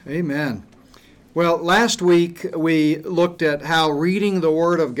Amen. Well, last week we looked at how reading the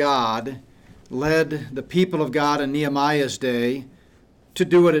Word of God led the people of God in Nehemiah's day to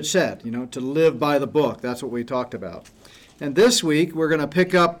do what it said, to live by the book. That's what we talked about. And this week we're going to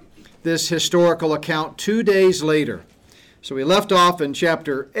pick up this historical account 2 days later. So we left off in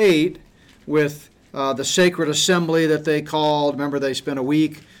chapter 8 with the sacred assembly that they called. Remember, they spent a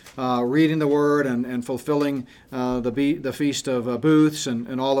week reading the Word and fulfilling the Feast of Booths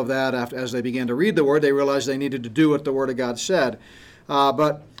and all of that. As they began to read the Word, they realized they needed to do what the Word of God said.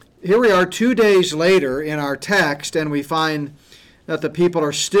 But here we are 2 days later in our text, and we find that the people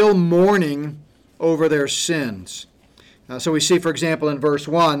are still mourning over their sins. So we see, for example, in verse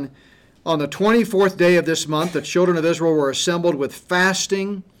 1, on the 24th day of this month, the children of Israel were assembled with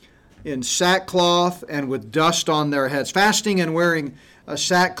fasting, in sackcloth, and with dust on their heads. Fasting and wearing a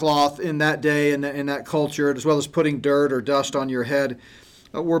sackcloth in that day, in that culture, as well as putting dirt or dust on your head,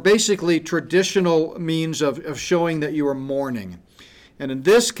 were basically traditional means of showing that you were mourning. And in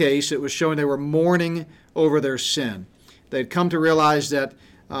this case, it was showing they were mourning over their sin. They'd come to realize that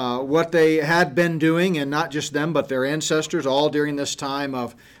what they had been doing, and not just them, but their ancestors, all during this time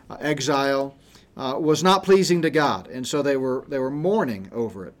of exile, was not pleasing to God. And so they were mourning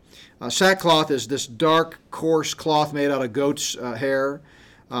over it. Sackcloth is this dark, coarse cloth made out of goat's hair.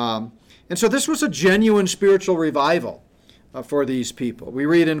 And so this was a genuine spiritual revival for these people. We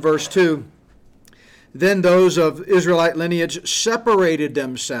read in verse 2, "Then those of Israelite lineage separated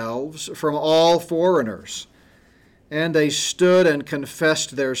themselves from all foreigners, and they stood and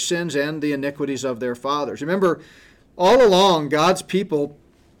confessed their sins and the iniquities of their fathers." Remember, all along, God's people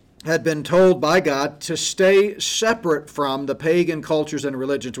had been told by God to stay separate from the pagan cultures and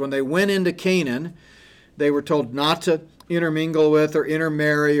religions. When they went into Canaan, they were told not to intermingle with or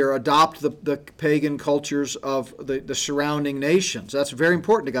intermarry or adopt the pagan cultures of the surrounding nations. That's very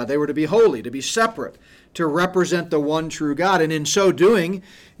important to God. They were to be holy, to be separate, to represent the one true God. And in so doing,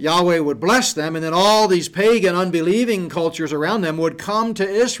 Yahweh would bless them, and then all these pagan, unbelieving cultures around them would come to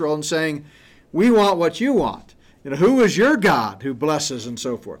Israel and saying, "We want what you want. Who is your God who blesses," and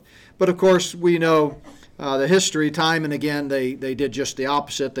so forth. But of course, we know the history. Time and again, they did just the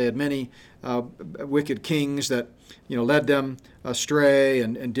opposite. They had many wicked kings that led them astray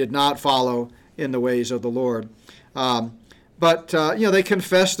and did not follow in the ways of the Lord. But they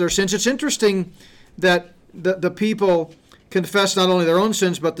confessed their sins. It's interesting that the people confess not only their own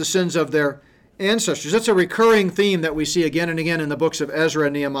sins, but the sins of their ancestors. That's a recurring theme that we see again and again in the books of Ezra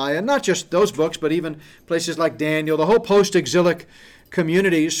and Nehemiah. And not just those books, but even places like Daniel. The whole post-exilic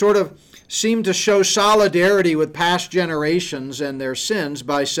community sort of seem to show solidarity with past generations and their sins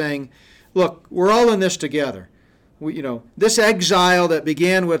by saying, look, we're all in this together. This exile that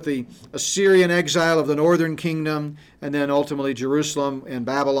began with the Assyrian exile of the northern kingdom, and then ultimately Jerusalem and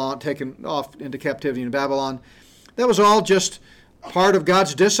Babylon, taken off into captivity in Babylon, that was all just part of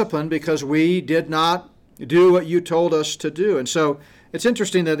God's discipline because we did not do what you told us to do. And so it's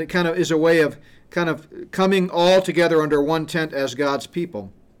interesting that it kind of is a way of kind of coming all together under one tent as God's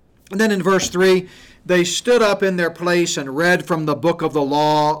people. And then in verse 3, they stood up in their place and read from the book of the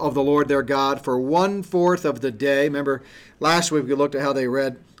law of the Lord their God for 1/4 of the day. Remember, last week we looked at how they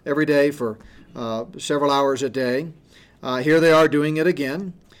read every day for several hours a day. Here they are doing it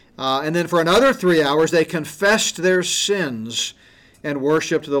again. And then for another 3 hours, they confessed their sins and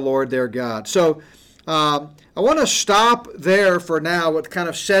worshiped the Lord their God. So I want to stop there for now with kind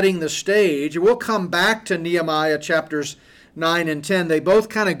of setting the stage. We'll come back to Nehemiah chapters 9 and 10. They both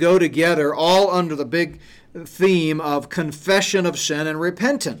kind of go together, all under the big theme of confession of sin and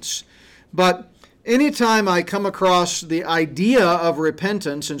repentance. But anytime I come across the idea of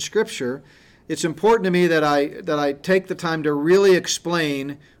repentance in Scripture, it's important to me that I take the time to really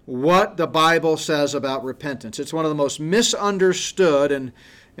explain what the Bible says about repentance. It's one of the most misunderstood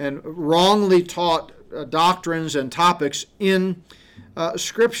and wrongly taught doctrines and topics in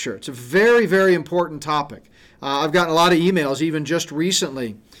Scripture. It's a very, very important topic. I've gotten a lot of emails, even just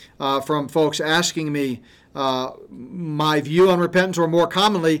recently, from folks asking me my view on repentance, or more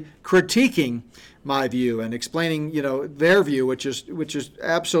commonly, critiquing my view and explaining, their view, which is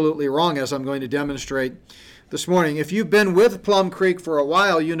absolutely wrong, as I'm going to demonstrate this morning. If you've been with Plum Creek for a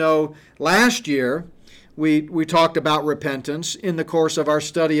while, last year we talked about repentance in the course of our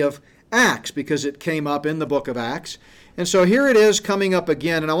study of Acts, because it came up in the book of Acts. And so here it is coming up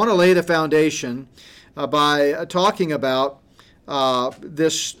again, and I want to lay the foundation by talking about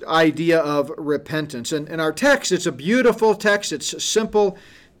this idea of repentance. And our text, it's a beautiful text. It's a simple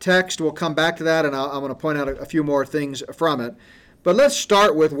text. We'll come back to that, and I'm going to point out a few more things from it. But let's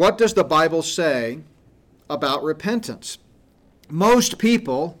start with, what does the Bible say about repentance? Most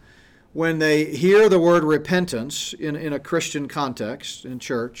people, when they hear the word repentance in a Christian context, in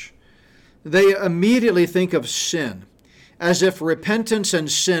church, they immediately think of sin, as if repentance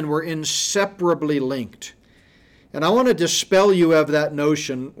and sin were inseparably linked. And I want to dispel you of that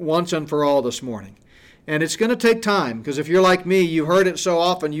notion once and for all this morning. And it's going to take time, because if you're like me, you've heard it so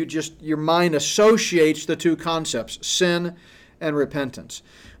often, your mind associates the two concepts, sin and repentance.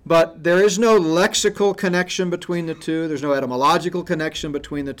 But there is no lexical connection between the two, there's no etymological connection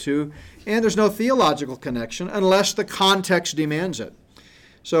between the two, and there's no theological connection unless the context demands it.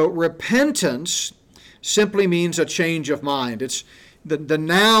 So repentance simply means a change of mind. It's the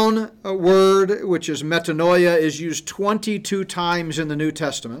noun word, which is metanoia, is used 22 times in the New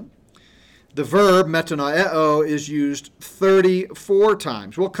Testament. The verb metanoeo is used 34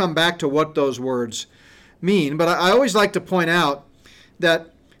 times. We'll come back to what those words mean, but I always like to point out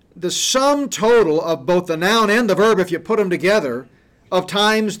that the sum total of both the noun and the verb, if you put them together, of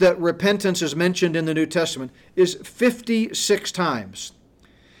times that repentance is mentioned in the New Testament is 56 times.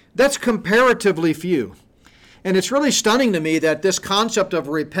 That's comparatively few. And it's really stunning to me that this concept of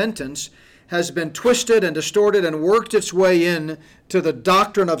repentance has been twisted and distorted and worked its way in to the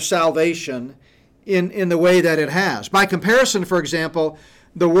doctrine of salvation in the way that it has. By comparison, for example,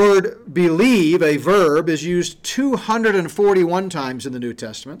 the word believe, a verb, is used 241 times in the New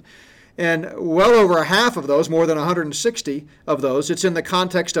Testament. And well over half of those, more than 160 of those, it's in the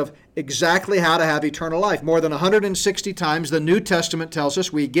context of exactly how to have eternal life. More than 160 times the New Testament tells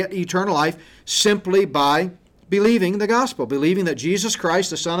us we get eternal life simply by believing the gospel, believing that Jesus Christ,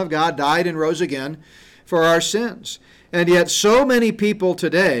 the Son of God, died and rose again for our sins. And yet so many people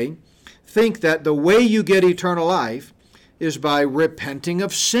today think that the way you get eternal life is by repenting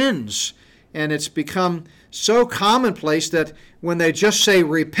of sins. And it's become so commonplace that when they just say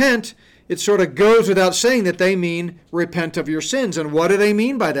repent, it sort of goes without saying that they mean repent of your sins. And what do they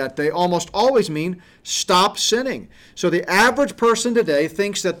mean by that? They almost always mean stop sinning. So the average person today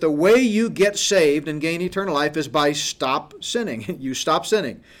thinks that the way you get saved and gain eternal life is by stop sinning. You stop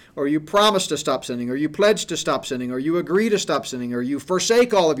sinning, or you promise to stop sinning, or you pledge to stop sinning, or you agree to stop sinning, or you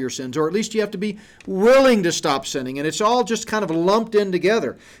forsake all of your sins, or at least you have to be willing to stop sinning. And it's all just kind of lumped in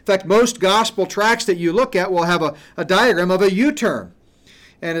together. In fact, most gospel tracts that you look at will have a diagram of a U-turn.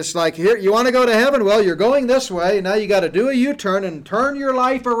 And it's like, here, you want to go to heaven? Well, you're going this way. Now you got to do a U-turn and turn your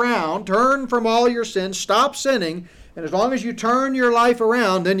life around. Turn from all your sins. Stop sinning. And as long as you turn your life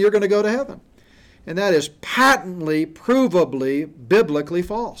around, then you're going to go to heaven. And that is patently, provably, biblically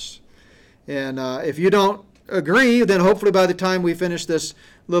false. And if you don't agree, then hopefully by the time we finish this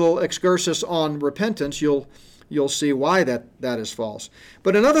little excursus on repentance, you'll see why that is false.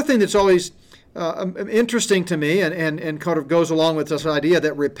 But another thing that's always interesting to me and kind of goes along with this idea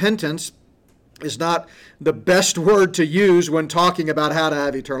that repentance is not the best word to use when talking about how to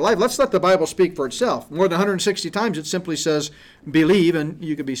have eternal life. Let's let the Bible speak for itself. More than 160 times it simply says believe and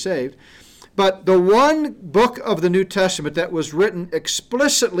you can be saved. But the one book of the New Testament that was written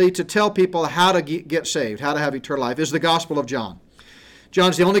explicitly to tell people how to get saved, how to have eternal life, is the Gospel of John.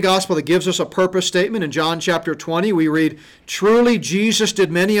 John's the only gospel that gives us a purpose statement. In John chapter 20, we read, "Truly Jesus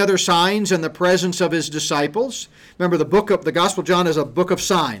did many other signs in the presence of his disciples." Remember, the Gospel of John is a book of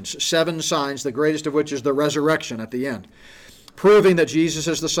signs, 7 signs, the greatest of which is the resurrection at the end, proving that Jesus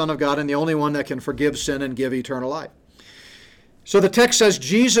is the Son of God and the only one that can forgive sin and give eternal life. So the text says,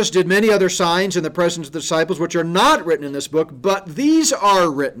 Jesus did many other signs in the presence of the disciples, which are not written in this book, but these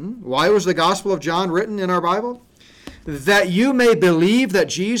are written. Why was the Gospel of John written in our Bible? That you may believe that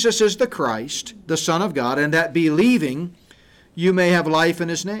Jesus is the Christ, the Son of God, and that believing you may have life in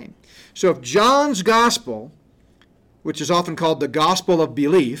his name. So if John's gospel, which is often called the gospel of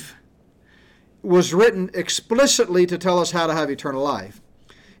belief, was written explicitly to tell us how to have eternal life,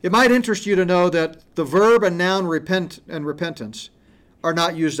 it might interest you to know that the verb and noun repent and repentance are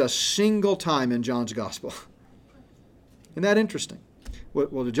not used a single time in John's gospel. Isn't that interesting?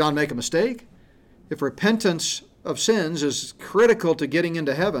 Well, did John make a mistake? If repentance of sins is critical to getting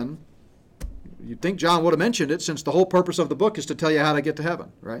into heaven, you'd think John would have mentioned it, since the whole purpose of the book is to tell you how to get to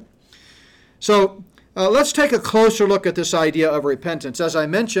heaven, right? So let's take a closer look at this idea of repentance. As I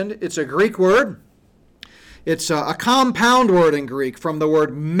mentioned, it's a Greek word. It's a compound word in Greek from the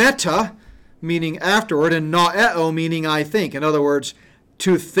word meta, meaning afterward, and noeo, meaning I think. In other words,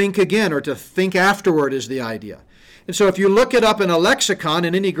 to think again or to think afterward is the idea. And so if you look it up in a lexicon,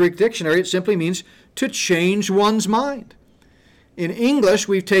 in any Greek dictionary, it simply means to change one's mind. In English,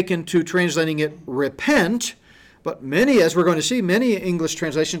 we've taken to translating it repent, but many, as we're going to see, many English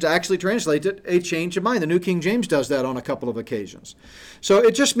translations actually translate it a change of mind. The New King James does that on a couple of occasions. So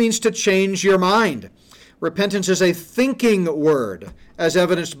it just means to change your mind. Repentance is a thinking word, as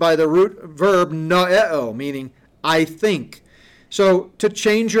evidenced by the root verb noeo, meaning I think. So to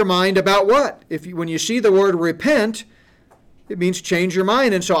change your mind about what? When you see the word repent, it means change your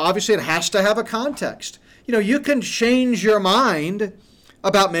mind. And so obviously it has to have a context. You can change your mind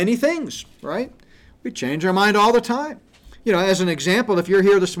about many things, right? We change our mind all the time. As an example, if you're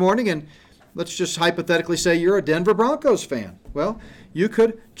here this morning and let's just hypothetically say you're a Denver Broncos fan. Well, you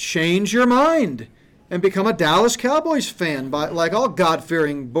could change your mind and become a Dallas Cowboys fan, like all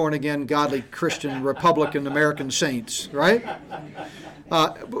God-fearing, born-again, godly, Christian, Republican, American saints, right?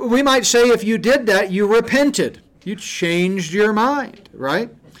 We might say if you did that, you repented. You changed your mind, right?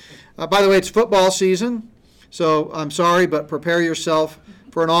 By the way, it's football season, so I'm sorry, but prepare yourself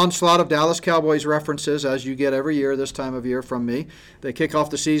for an onslaught of Dallas Cowboys references, as you get every year this time of year from me. They kick off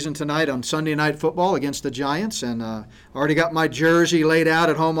the season tonight on Sunday Night Football against the Giants, and I already got my jersey laid out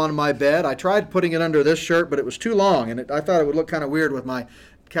at home on my bed. I tried putting it under this shirt, but it was too long, and I thought it would look kind of weird with my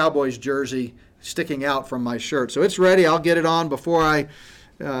Cowboys jersey sticking out from my shirt. So it's ready. I'll get it on before I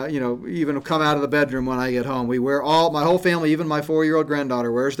even come out of the bedroom when I get home. We wear my whole family, even my 4-year-old granddaughter,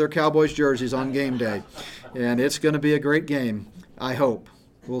 wears their Cowboys jerseys on game day. And it's going to be a great game, I hope.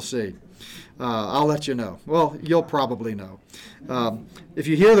 We'll see. I'll let you know. Well, you'll probably know. If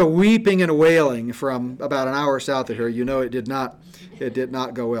you hear the weeping and wailing from about an hour south of here, it did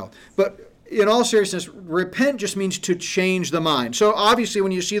not go well. But in all seriousness, repent just means to change the mind. So obviously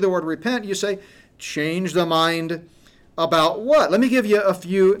when you see the word repent, you say, change the mind about what? Let me give you a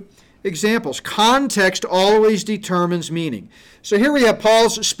few examples. Context always determines meaning. So here we have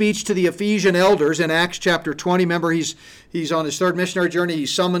Paul's speech to the Ephesian elders in Acts chapter 20. Remember, he's on his third missionary journey. He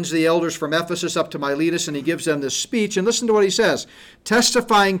summons the elders from Ephesus up to Miletus, and he gives them this speech. And listen to what he says.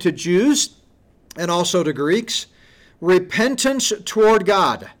 Testifying to Jews and also to Greeks, repentance toward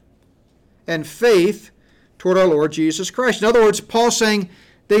God and faith toward our Lord Jesus Christ. In other words, Paul's saying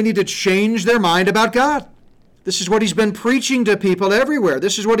they need to change their mind about God. This is what he's been preaching to people everywhere.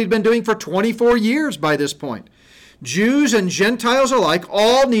 This is what he'd been doing for 24 years by this point. Jews and Gentiles alike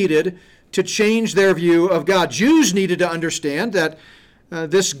all needed to change their view of God. Jews needed to understand that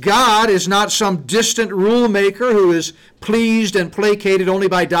this God is not some distant rule maker who is pleased and placated only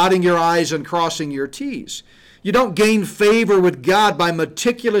by dotting your I's and crossing your T's. You don't gain favor with God by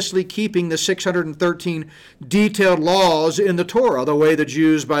meticulously keeping the 613 detailed laws in the Torah, the way the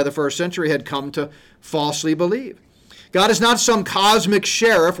Jews by the first century had come to falsely believe. God is not some cosmic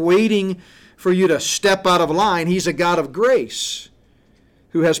sheriff waiting for you to step out of line. He's a God of grace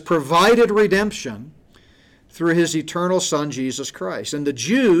who has provided redemption through his eternal Son, Jesus Christ. And the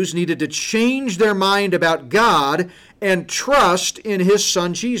Jews needed to change their mind about God and trust in his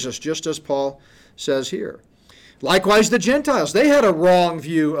Son, Jesus, just as Paul says here. Likewise, the Gentiles, they had a wrong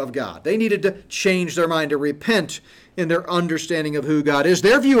view of God. They needed to change their mind, to repent in their understanding of who God is.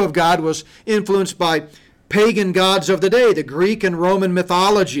 Their view of God was influenced by pagan gods of the day, the Greek and Roman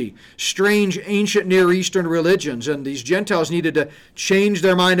mythology, strange ancient Near Eastern religions. And these Gentiles needed to change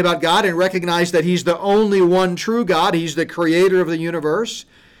their mind about God and recognize that he's the only one true God. He's the creator of the universe,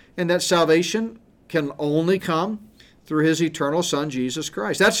 and that salvation can only come through his eternal Son, Jesus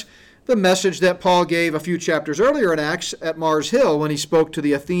Christ. That's the message that Paul gave a few chapters earlier in Acts at Mars Hill when he spoke to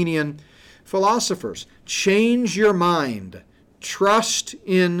the Athenian philosophers. Change your mind. Trust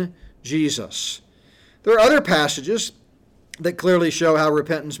in Jesus. There are other passages that clearly show how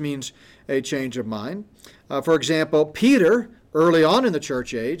repentance means a change of mind. For example, Peter, early on in the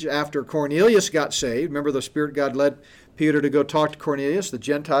church age, after Cornelius got saved, remember the Spirit God led Peter to go talk to Cornelius, the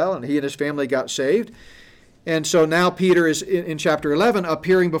Gentile, and he and his family got saved. And so now Peter is, in chapter 11,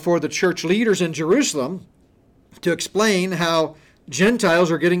 appearing before the church leaders in Jerusalem to explain how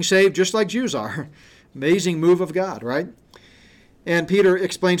Gentiles are getting saved just like Jews are. Amazing move of God, right? And Peter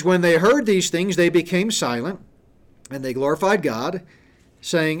explains, when they heard these things, they became silent, and they glorified God,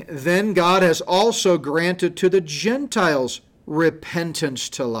 saying, then God has also granted to the Gentiles repentance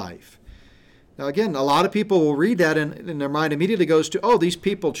to life. Now again, a lot of people will read that and their mind immediately goes to, oh, these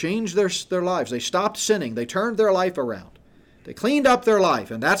people changed their lives. They stopped sinning. They turned their life around. They cleaned up their life,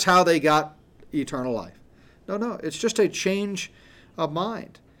 and that's how they got eternal life. No, it's just a change of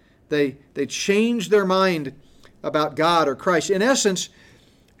mind. They changed their mind about God or Christ. In essence,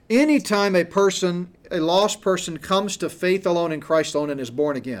 anytime a lost person comes to faith alone in Christ alone and is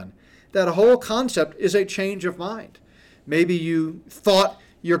born again, that whole concept is a change of mind. Maybe you thought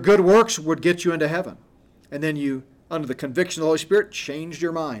your good works would get you into heaven. And then you, under the conviction of the Holy Spirit, changed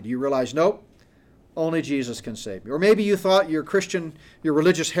your mind. You realize, nope, only Jesus can save me. Or maybe you thought your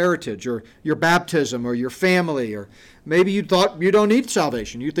religious heritage, or your baptism, or your family, or maybe you thought you don't need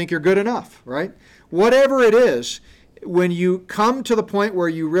salvation. You think you're good enough, right? Whatever it is, when you come to the point where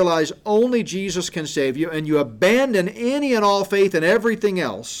you realize only Jesus can save you and you abandon any and all faith in everything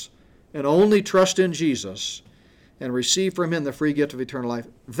else and only trust in Jesus and receive from him the free gift of eternal life,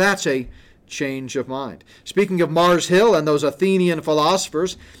 that's a change of mind. Speaking of Mars Hill and those Athenian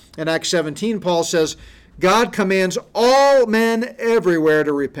philosophers, in Acts 17, Paul says, God commands all men everywhere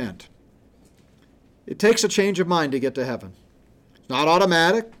to repent. It takes a change of mind to get to heaven. It's not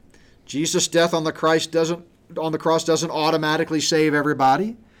automatic. Jesus' death on the cross doesn't automatically save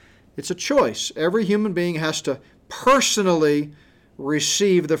everybody. It's a choice. Every human being has to personally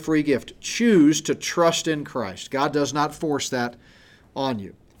receive the free gift. Choose to trust in Christ. God does not force that on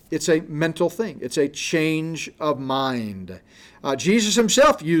you. It's a mental thing. It's a change of mind. Jesus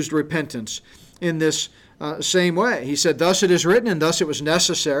himself used repentance in this same way. He said, thus it is written, and thus it was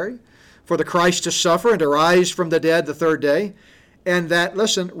necessary for the Christ to suffer and to rise from the dead the third day. And that,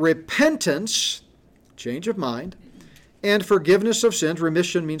 listen, repentance, change of mind, and forgiveness of sins,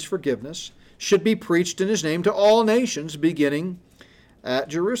 remission means forgiveness, should be preached in his name to all nations, beginning at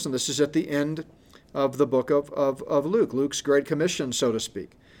Jerusalem. This is at the end of the book of Luke, Luke's Great Commission, so to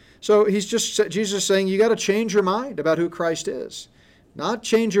speak. So Jesus is saying you got to change your mind about who Christ is, not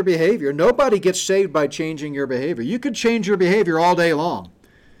change your behavior. Nobody gets saved by changing your behavior. You could change your behavior all day long,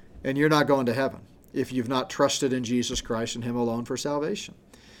 and you're not going to heaven if you've not trusted in Jesus Christ and him alone for salvation.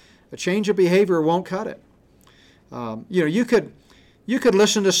 A change of behavior won't cut it. You could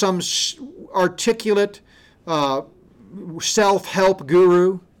listen to some articulate self-help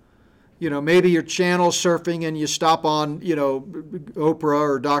guru. Maybe you're channel surfing and you stop on, Oprah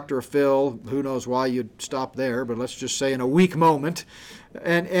or Dr. Phil. Who knows why you'd stop there, but let's just say in a weak moment.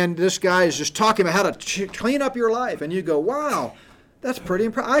 And this guy is just talking about how to clean up your life. And you go, wow, that's pretty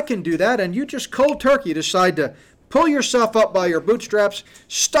impressive. I can do that. And you just cold turkey decide to pull yourself up by your bootstraps,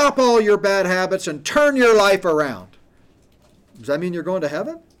 stop all your bad habits, and turn your life around. Does that mean you're going to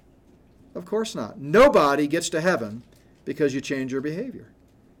heaven? Of course not. Nobody gets to heaven because you change your behavior.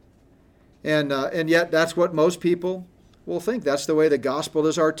 And yet that's what most people will think. That's the way the gospel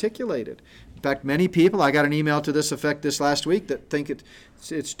is articulated. In fact, many people, I got an email to this effect this last week, that think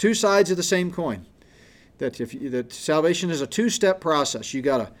it's two sides of the same coin. That salvation is a two-step process. You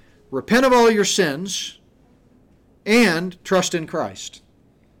got to repent of all your sins and trust in Christ,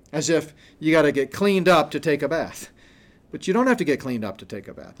 as if you got to get cleaned up to take a bath. But you don't have to get cleaned up to take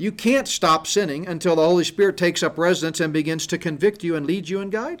a bath. You can't stop sinning until the Holy Spirit takes up residence and begins to convict you and lead you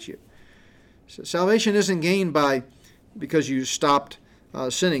and guide you. So salvation isn't gained because you stopped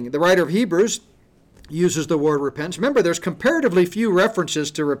sinning. The writer of Hebrews uses the word repentance. Remember, there's comparatively few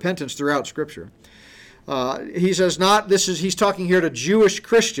references to repentance throughout Scripture. He says he's talking here to Jewish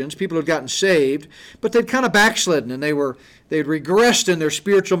Christians, people who had gotten saved, but they'd kind of backslidden and they'd regressed in their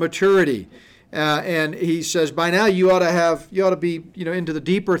spiritual maturity. And he says, by now you ought to be, into the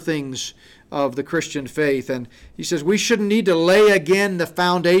deeper things of the Christian faith. And he says we shouldn't need to lay again the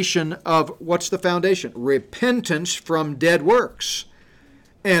foundation of, what's the foundation? Repentance from dead works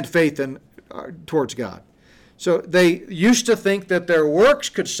and faith towards God. So they used to think that their works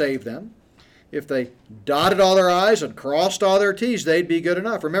could save them. If they dotted all their I's and crossed all their T's, they'd be good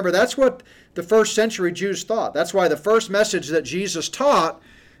enough. Remember, that's what the first century Jews thought. That's why the first message that Jesus taught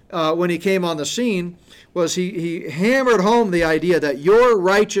when he came on the scene was he hammered home the idea that your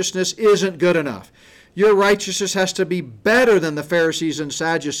righteousness isn't good enough. Your righteousness has to be better than the Pharisees and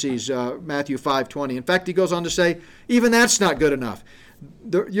Sadducees, Matthew 5:20. In fact, he goes on to say, even that's not good enough.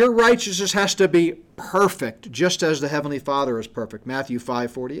 Your righteousness has to be perfect, just as the Heavenly Father is perfect, Matthew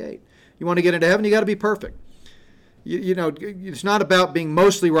 5:48. You want to get into heaven, you got to be perfect. It's not about being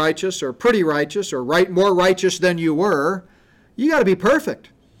mostly righteous or pretty righteous or more righteous than you were. You got to be perfect.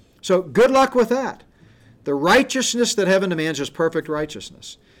 So good luck with that. The righteousness that heaven demands is perfect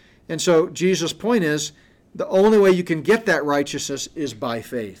righteousness. And so Jesus' point is the only way you can get that righteousness is by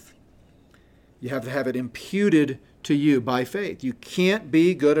faith. You have to have it imputed to you by faith. You can't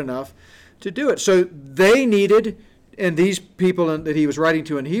be good enough to do it. So they needed, and these people that he was writing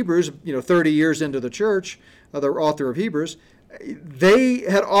to in Hebrews, 30 years into the church, the author of Hebrews, they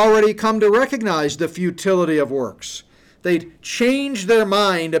had already come to recognize the futility of works. They'd changed their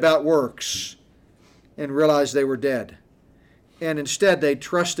mind about works and realized they were dead. And instead, they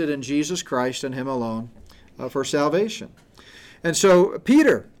trusted in Jesus Christ and him alone for salvation. And so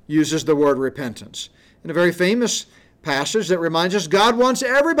Peter uses the word repentance in a very famous passage that reminds us God wants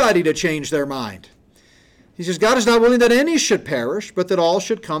everybody to change their mind. He says, God is not willing that any should perish, but that all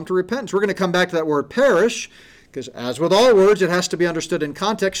should come to repentance. We're going to come back to that word perish Because as with all words, it has to be understood in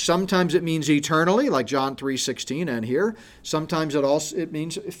context. Sometimes it means eternally, like John 3:16 and here. Sometimes it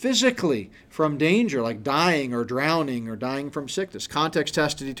means physically from danger, like dying or drowning or dying from sickness. Context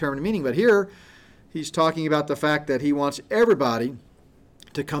has to determine meaning. But here, he's talking about the fact that he wants everybody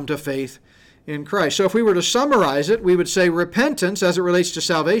to come to faith in Christ. So if we were to summarize it, we would say repentance, as it relates to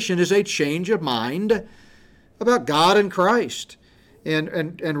salvation, is a change of mind about God and Christ.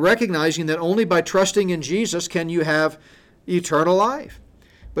 And recognizing that only by trusting in Jesus can you have eternal life.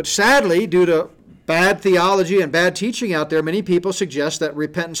 But sadly, due to bad theology and bad teaching out there, many people suggest that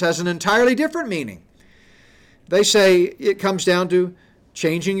repentance has an entirely different meaning. They say it comes down to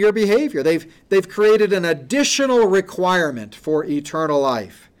changing your behavior. They've created an additional requirement for eternal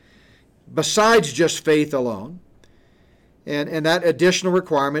life besides just faith alone. And that additional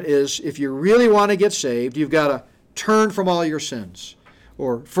requirement is, if you really want to get saved, you've got to turn from all your sins,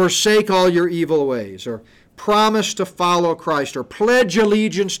 or forsake all your evil ways, or promise to follow Christ, or pledge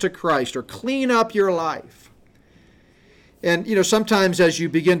allegiance to Christ, or clean up your life. And, sometimes as you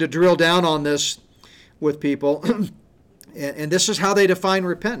begin to drill down on this with people, and this is how they define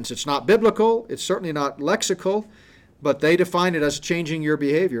repentance. It's not biblical, it's certainly not lexical, but they define it as changing your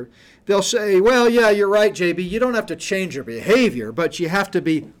behavior. They'll say, well, yeah, you're right, JB, you don't have to change your behavior, but you have to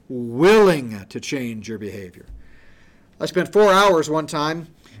be willing to change your behavior. I spent 4 hours one time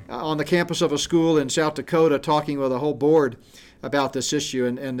on the campus of a school in South Dakota talking with a whole board about this issue,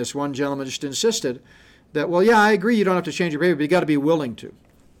 and this one gentleman just insisted that, well, yeah, I agree you don't have to change your behavior, but you got to be willing to.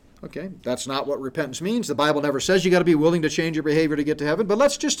 Okay, that's not what repentance means. The Bible never says you got to be willing to change your behavior to get to heaven, but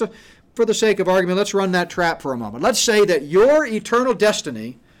let's just, for the sake of argument, let's run that trap for a moment. Let's say that your eternal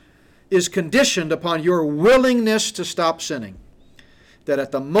destiny is conditioned upon your willingness to stop sinning. That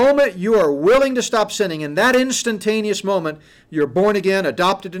at the moment you are willing to stop sinning, in that instantaneous moment, you're born again,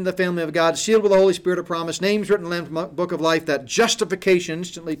 adopted into the family of God, sealed with the Holy Spirit of promise, names written in the Lamb's book of life, that justification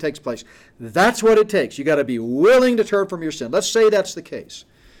instantly takes place. That's what it takes. You got to be willing to turn from your sin. Let's say that's the case.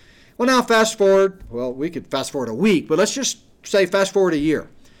 Well, now fast forward, we could fast forward a week, but let's just say fast forward a year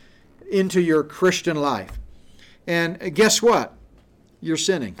into your Christian life. And guess what? You're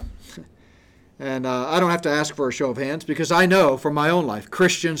sinning. And I don't have to ask for a show of hands, because I know from my own life,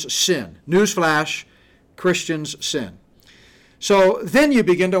 Christians sin. Newsflash, Christians sin. So then you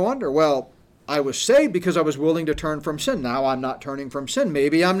begin to wonder, well, I was saved because I was willing to turn from sin. Now I'm not turning from sin.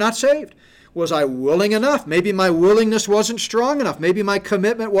 Maybe I'm not saved. Was I willing enough? Maybe my willingness wasn't strong enough. Maybe my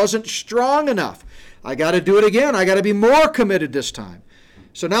commitment wasn't strong enough. I got to do it again. I got to be more committed this time.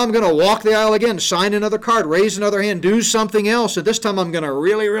 So now I'm going to walk the aisle again, sign another card, raise another hand, do something else. And this time I'm going to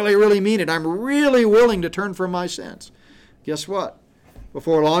really, really, really mean it. I'm really willing to turn from my sins. Guess what?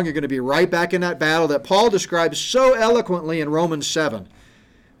 Before long, you're going to be right back in that battle that Paul describes so eloquently in Romans 7,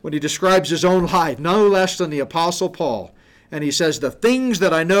 when he describes his own life, no less than the Apostle Paul. And he says, the things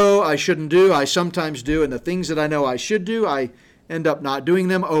that I know I shouldn't do, I sometimes do, and the things that I know I should do, I end up not doing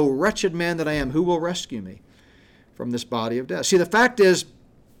them. Oh, wretched man that I am, who will rescue me from this body of death? See, the fact is,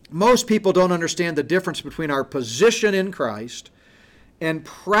 most people don't understand the difference between our position in Christ and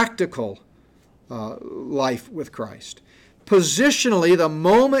practical life with Christ. Positionally, the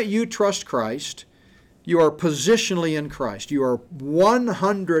moment you trust Christ, you are positionally in Christ. You are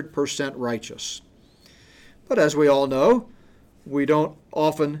 100% righteous. But as we all know, we don't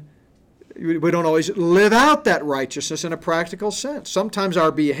always live out that righteousness in a practical sense. Sometimes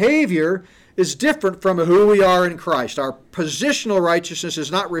our behavior is different from who we are in Christ. Our positional righteousness is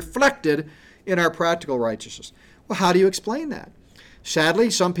not reflected in our practical righteousness. Well, how do you explain that? Sadly,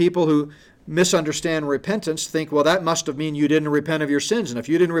 some people who misunderstand repentance think, well, that must have mean you didn't repent of your sins. And if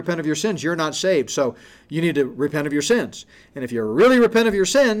you didn't repent of your sins, you're not saved. So you need to repent of your sins. And if you really repent of your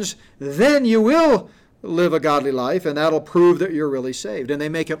sins, then you will live a godly life, and that'll prove that you're really saved. And they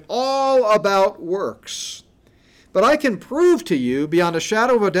make it all about works. But I can prove to you, beyond a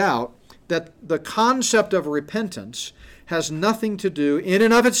shadow of a doubt, that the concept of repentance has nothing to do, in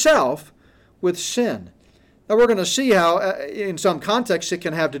and of itself, with sin. Now, we're going to see how, in some contexts, it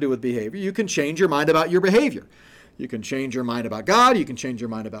can have to do with behavior. You can change your mind about your behavior. You can change your mind about God. You can change your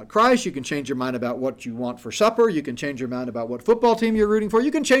mind about Christ. You can change your mind about what you want for supper. You can change your mind about what football team you're rooting for.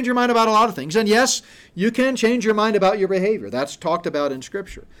 You can change your mind about a lot of things. And yes, you can change your mind about your behavior. That's talked about in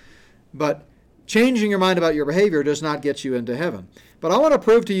Scripture. But changing your mind about your behavior does not get you into heaven. But I want to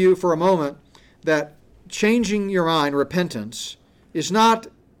prove to you for a moment that changing your mind, repentance, is not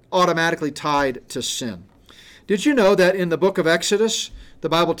automatically tied to sin. Did you know that in the book of Exodus, the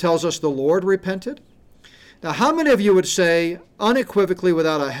Bible tells us the Lord repented? Now, how many of you would say unequivocally,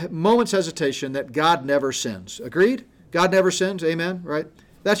 without a moment's hesitation, that God never sins? Agreed? God never sins? Amen? Right?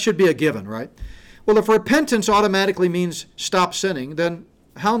 That should be a given, right? Well, if repentance automatically means stop sinning, then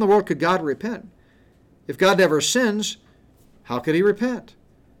how in the world could God repent? If God never sins, how could he repent?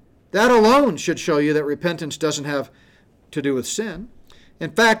 That alone should show you that repentance doesn't have to do with sin.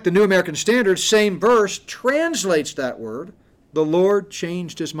 In fact, the New American Standard, same verse, translates that word, the Lord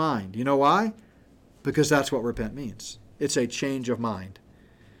changed his mind. You know why? Because that's what repent means. It's a change of mind.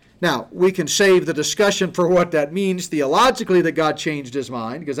 Now, we can save the discussion for what that means theologically, that God changed his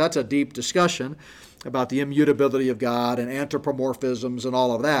mind, because that's a deep discussion about the immutability of God and anthropomorphisms and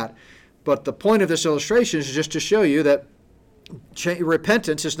all of that. But the point of this illustration is just to show you that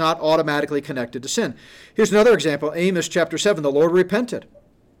repentance is not automatically connected to sin. Here's another example. Amos chapter 7, the Lord repented.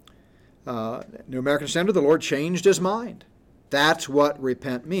 New American Standard, the Lord changed his mind. That's what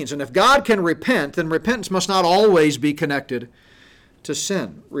repent means. And if God can repent, then repentance must not always be connected to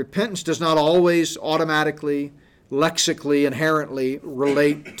sin. Repentance does not always automatically, lexically, inherently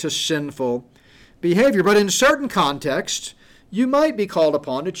relate to sinful behavior. But in certain contexts, you might be called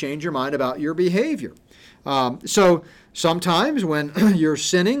upon to change your mind about your behavior. So sometimes when you're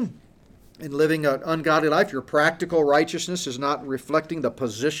sinning and living an ungodly life, your practical righteousness is not reflecting the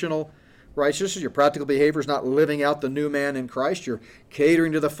positional righteousness. Your practical behavior is not living out the new man in Christ. You're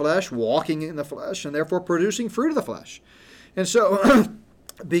catering to the flesh, walking in the flesh, and therefore producing fruit of the flesh. And so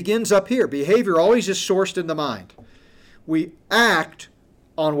it begins up here. Behavior always is sourced in the mind. We act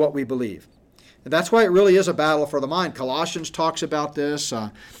on what we believe. And that's why it really is a battle for the mind. Colossians talks about this.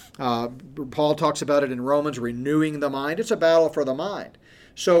 Paul talks about it in Romans, renewing the mind. It's a battle for the mind.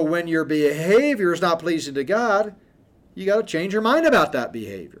 So when your behavior is not pleasing to God, you got to change your mind about that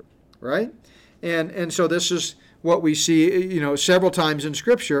behavior, right? And so this is what we see, several times in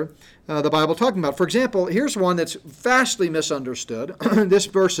Scripture, the Bible talking about. For example, here's one that's vastly misunderstood. This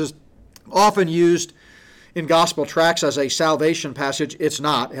verse is often used in gospel tracts as a salvation passage. It's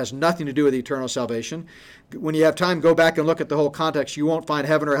not. It has nothing to do with eternal salvation. When you have time, go back and look at the whole context. You won't find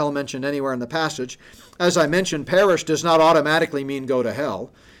heaven or hell mentioned anywhere in the passage. As I mentioned, perish does not automatically mean go to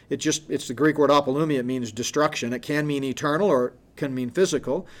hell. It's the Greek word apolumia. It means destruction. It can mean eternal or can mean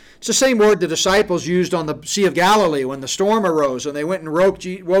physical. It's the same word the disciples used on the Sea of Galilee when the storm arose and they went and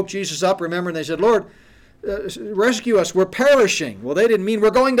woke Jesus up, remember, and they said, Lord, rescue us, we're perishing. Well, they didn't mean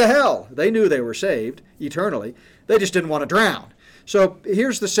we're going to hell. They knew they were saved eternally. They just didn't want to drown. So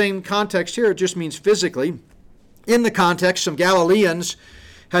here's the same context here. It just means physically. In the context, some Galileans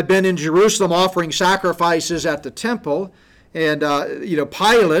had been in Jerusalem offering sacrifices at the temple, and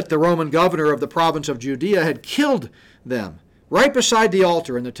Pilate, the Roman governor of the province of Judea, had killed them right beside the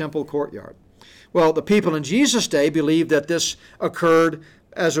altar in the temple courtyard. Well, the people in Jesus' day believed that this occurred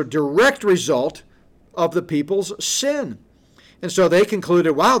as a direct result of the people's sin. And so they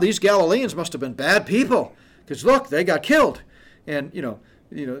concluded, wow, these Galileans must have been bad people, because look, they got killed. And,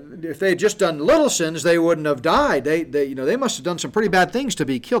 if they had just done little sins, they wouldn't have died. They must have done some pretty bad things to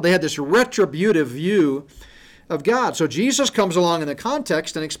be killed. They had this retributive view of God. So Jesus comes along in the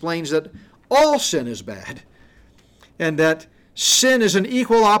context and explains that all sin is bad, and that sin is an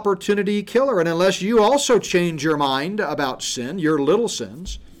equal opportunity killer. And unless you also change your mind about sin, your little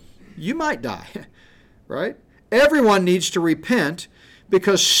sins, you might die, right? Everyone needs to repent,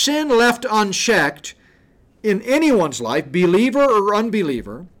 because sin left unchecked in anyone's life, believer or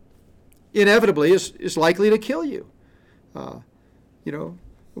unbeliever, inevitably is likely to kill you.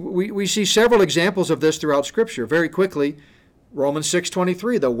 We see several examples of this throughout Scripture. Very quickly, Romans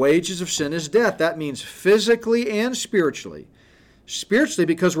 6:23, the wages of sin is death. That means physically and spiritually. Spiritually,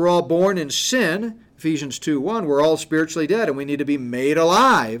 because we're all born in sin, Ephesians 2:1, we're all spiritually dead, and we need to be made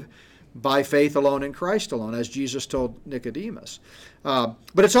alive by faith alone in Christ alone, as Jesus told Nicodemus. But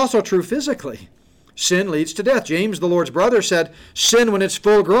it's also true physically. Sin leads to death. James, the Lord's brother, said, sin, when it's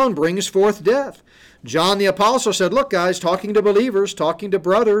full grown, brings forth death. John the Apostle said, look, guys, talking to believers, talking to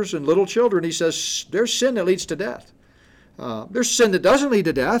brothers and little children, he says, there's sin that leads to death. There's sin that doesn't lead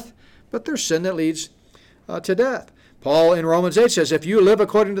to death, but there's sin that leads to death. Paul in Romans 8 says, if you live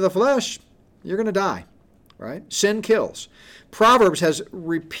according to the flesh, you're going to die, right? Sin kills. Proverbs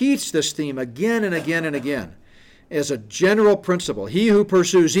repeats this theme again and again and again as a general principle. He who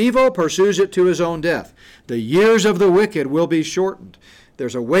pursues evil pursues it to his own death. The years of the wicked will be shortened.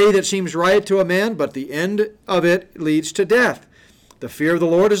 There's a way that seems right to a man, but the end of it leads to death. The fear of the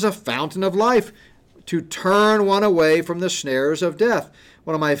Lord is a fountain of life, to turn one away from the snares of death.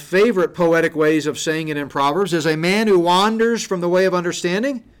 One of my favorite poetic ways of saying it in Proverbs is, a man who wanders from the way of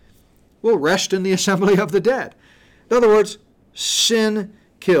understanding will rest in the assembly of the dead. In other words, sin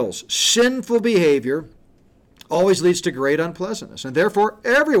kills. Sinful behavior always leads to great unpleasantness, and therefore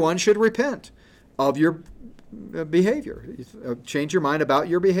everyone should repent of your behavior. Change your mind about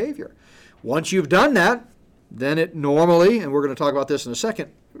your behavior. Once you've done that, then it normally, and we're going to talk about this in a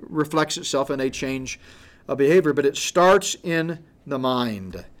second, reflects itself in a change of behavior. But it starts in the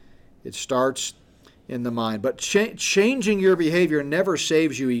mind. It starts in the mind. But changing your behavior never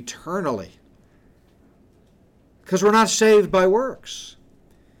saves you eternally, because we're not saved by works.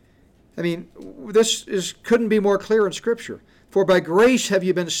 I mean, couldn't be more clear in Scripture. For by grace have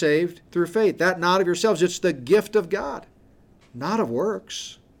you been saved through faith, that not of yourselves. It's the gift of God, not of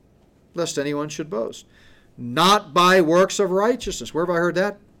works, lest anyone should boast. Not by works of righteousness. Where have I heard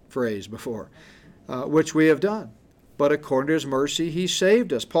that phrase before? Which we have done. But according to his mercy, he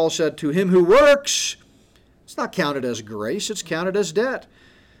saved us. Paul said, to him who works, it's not counted as grace, it's counted as debt.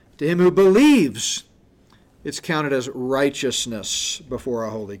 To him who believes, it's counted as righteousness before a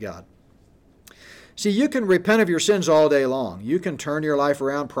holy God. See, you can repent of your sins all day long. You can turn your life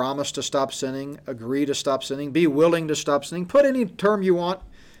around, promise to stop sinning, agree to stop sinning, be willing to stop sinning. Put any term you want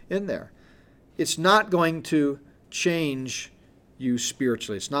in there. It's not going to change you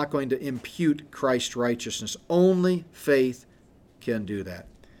spiritually. It's not going to impute Christ's righteousness. Only faith can do that.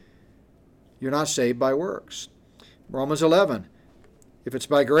 You're not saved by works. Romans 11, if it's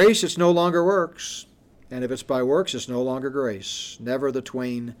by grace, it's no longer works. And if it's by works, it's no longer grace. Never the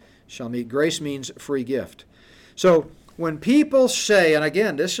twain shall meet. Grace means free gift. So when people say, and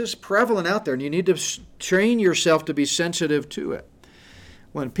again, this is prevalent out there, and you need to train yourself to be sensitive to it.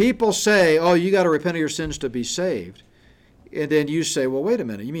 When people say, oh, you got to repent of your sins to be saved, and then you say, well, wait a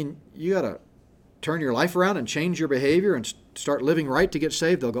minute, you mean you got to turn your life around and change your behavior and start living right to get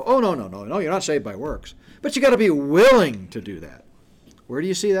saved? They'll go, oh, no, you're not saved by works. But you got to be willing to do that. Where do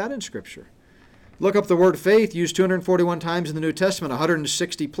you see that in Scripture? Look up the word faith, used 241 times in the New Testament,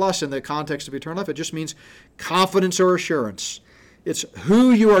 160 plus in the context of eternal life. It just means confidence or assurance. It's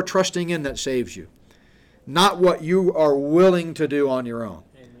who you are trusting in that saves you, not what you are willing to do on your own.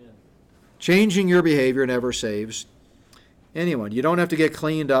 Amen. Changing your behavior never saves anyone. You don't have to get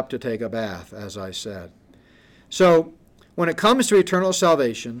cleaned up to take a bath, as I said. So when it comes to eternal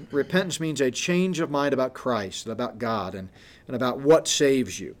salvation, repentance means a change of mind about Christ, about God, and about what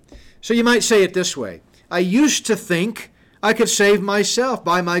saves you. So you might say it this way. I used to think I could save myself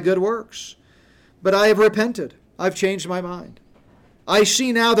by my good works, but I have repented. I've changed my mind. I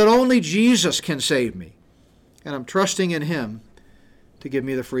see now that only Jesus can save me, and I'm trusting in him to give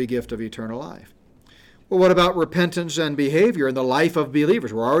me the free gift of eternal life. Well, what about repentance and behavior in the life of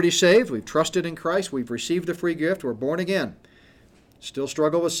believers? We're already saved. We've trusted in Christ. We've received the free gift. We're born again. Still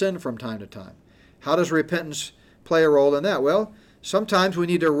struggle with sin from time to time. How does repentance play a role in that? Well, sometimes we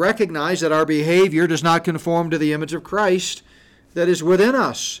need to recognize that our behavior does not conform to the image of Christ that is within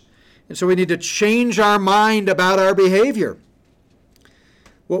us. And so we need to change our mind about our behavior.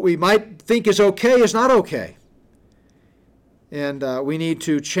 What we might think is okay is not okay. And we need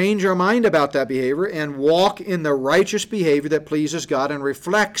to change our mind about that behavior and walk in the righteous behavior that pleases God and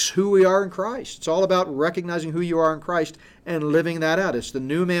reflects who we are in Christ. It's all about recognizing who you are in Christ and living that out. It's the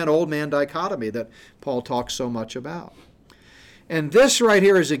new man, old man dichotomy that Paul talks so much about. And this right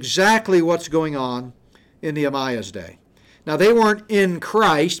here is exactly what's going on in Nehemiah's day. Now, they weren't in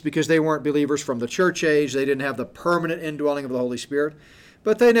Christ because they weren't believers from the church age. They didn't have the permanent indwelling of the Holy Spirit.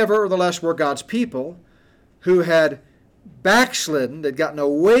 But they nevertheless were God's people who had backslidden, they'd gotten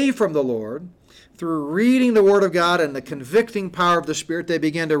away from the Lord. Through reading the Word of God and the convicting power of the Spirit, they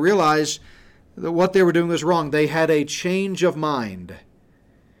began to realize that what they were doing was wrong. They had a change of mind.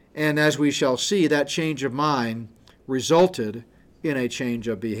 And as we shall see, that change of mind resulted in a change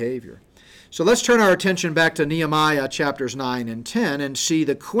of behavior. So let's turn our attention back to Nehemiah chapters 9 and 10 and see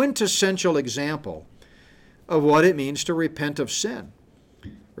the quintessential example of what it means to repent of sin.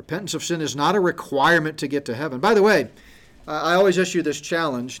 Repentance of sin is not a requirement to get to heaven. By the way, I always issue this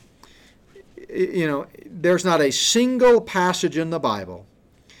challenge. There's not a single passage in the Bible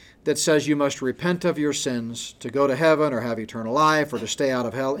that says you must repent of your sins to go to heaven or have eternal life or to stay out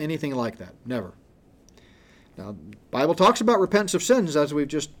of hell, anything like that. Never. Now, the Bible talks about repentance of sins as we've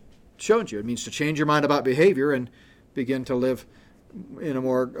just showed you. It means to change your mind about behavior and begin to live in a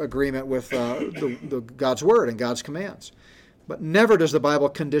more agreement with the God's Word and God's commands. But never does the Bible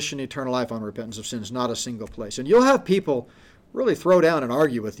condition eternal life on repentance of sins, not a single place. And you'll have people really throw down and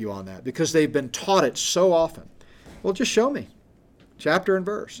argue with you on that because they've been taught it so often. Well, just show me, chapter and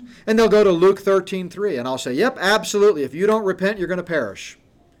verse. And they'll go to Luke 13:3, and I'll say, yep, absolutely. If you don't repent, you're going to perish.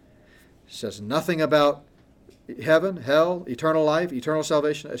 It says nothing about heaven, hell, eternal life, eternal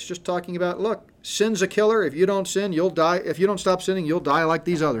salvation. It's just talking about, look, sin's a killer. If you don't sin, you'll die. If you don't stop sinning, you'll die like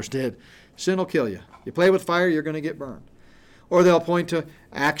these others did. Sin will kill you. You play with fire, you're going to get burned. Or they'll point to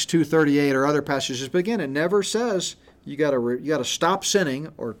Acts 2:38 or other passages. But again, it never says you got to stop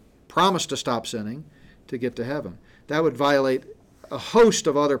sinning or promise to stop sinning to get to heaven. That would violate a host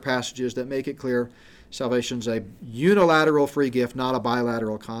of other passages that make it clear salvation's a unilateral free gift, not a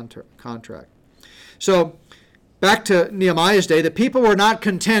bilateral contract. So, back to Nehemiah's day, the people were not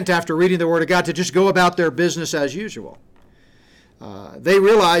content after reading the Word of God to just go about their business as usual. They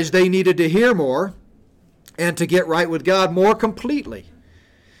realized they needed to hear more and to get right with God more completely.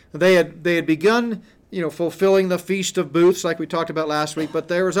 They had begun, fulfilling the Feast of Booths like we talked about last week, but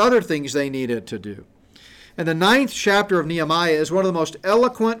there was other things they needed to do. And the 9th chapter of Nehemiah is one of the most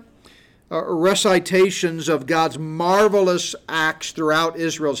eloquent recitations of God's marvelous acts throughout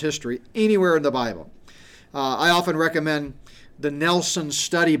Israel's history, anywhere in the Bible. I often recommend the Nelson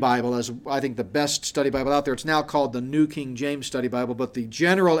Study Bible as, I think, the best study Bible out there. It's now called the New King James Study Bible, but the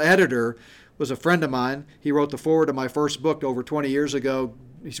general editor was a friend of mine. He wrote the foreword to my first book over 20 years ago.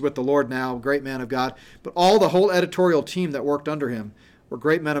 He's with the Lord now, great man of God. But the whole editorial team that worked under him were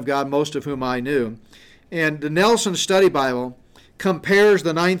great men of God, most of whom I knew. And the Nelson Study Bible compares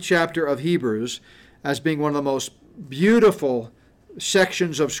the 9th chapter of Hebrews as being one of the most beautiful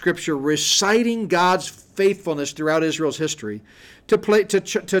sections of Scripture reciting God's faithfulness throughout Israel's history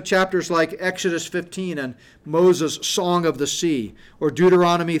to chapters like Exodus 15 and Moses' Song of the Sea, or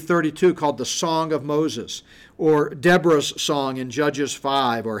Deuteronomy 32 called the Song of Moses, or Deborah's song in Judges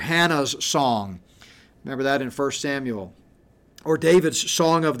 5, or Hannah's song. Remember that in 1 Samuel. Or David's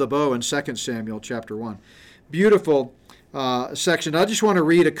Song of the Bow in 2 Samuel chapter 1. Beautiful section. I just want to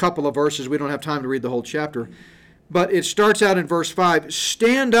read a couple of verses. We don't have time to read the whole chapter. But it starts out in verse 5,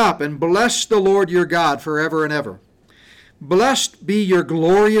 "Stand up and bless the Lord your God forever and ever. Blessed be your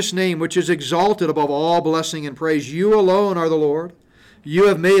glorious name, which is exalted above all blessing and praise. You alone are the Lord. You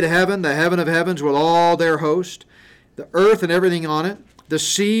have made heaven, the heaven of heavens, with all their host, the earth and everything on it, the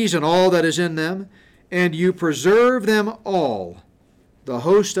seas and all that is in them, and you preserve them all. The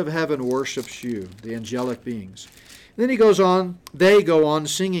host of heaven worships you," the angelic beings. And then they go on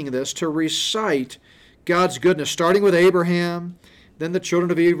singing this to recite God's goodness, starting with Abraham, then the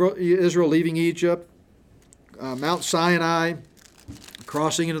children of Israel leaving Egypt, Mount Sinai,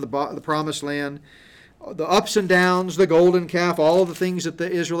 crossing into the promised land, the ups and downs, the golden calf, all of the things that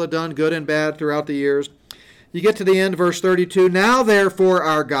Israel had done, good and bad, throughout the years. You get to the end, verse 32, "Now therefore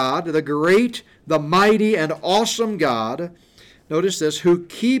our God, the great, the mighty, and awesome God," notice this, "who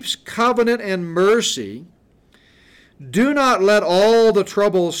keeps covenant and mercy, do not let all the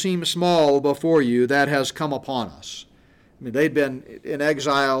trouble seem small before you that has come upon us." I mean, they'd been in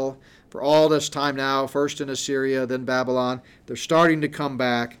exile for all this time now, first in Assyria, then Babylon. They're starting to come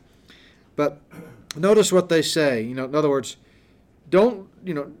back. But notice what they say. In other words, don't,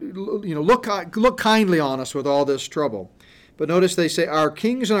 look kindly on us with all this trouble. But notice they say, "Our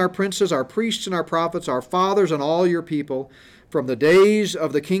kings and our princes, our priests and our prophets, our fathers and all your people, from the days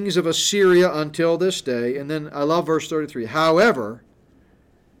of the kings of Assyria until this day." And then I love verse 33. "However,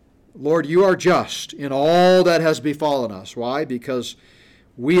 Lord, you are just in all that has befallen us." Why? "Because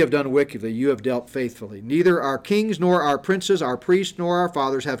we have done wickedly, you have dealt faithfully. Neither our kings nor our princes, our priests nor our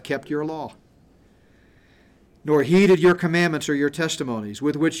fathers have kept your law, nor heeded your commandments or your testimonies,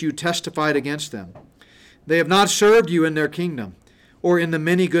 with which you testified against them. They have not served you in their kingdom, or in the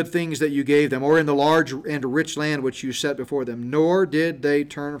many good things that you gave them, or in the large and rich land which you set before them, nor did they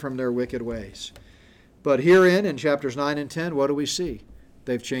turn from their wicked ways." But herein, in chapters 9 and 10, what do we see?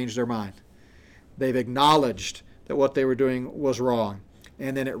 They've changed their mind. They've acknowledged that what they were doing was wrong,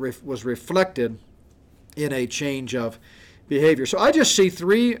 and then it was reflected in a change of behavior. So I just see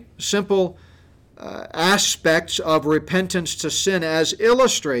three simple aspects of repentance to sin as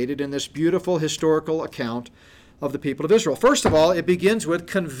illustrated in this beautiful historical account of the people of Israel. First of all, it begins with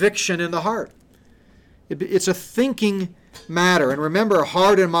conviction in the heart. It's a thinking matter. And remember,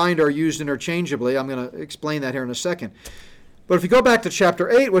 heart and mind are used interchangeably. I'm going to explain that here in a second. But if you go back to chapter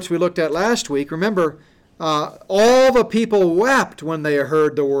 8, which we looked at last week, remember, all the people wept when they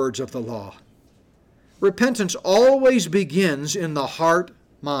heard the words of the law. Repentance always begins in the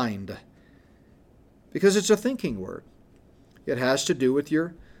heart-mind, because it's a thinking word. It has to do with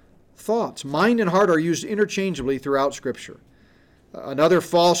your thoughts. Mind and heart are used interchangeably throughout Scripture. Another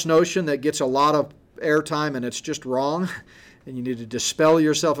false notion that gets a lot of airtime, and it's just wrong, and you need to dispel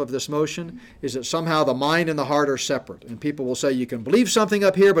yourself of this notion, is that somehow the mind and the heart are separate. And people will say you can believe something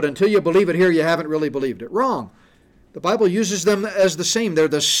up here, but until you believe it here, you haven't really believed it. Wrong. The Bible uses them as the same. They're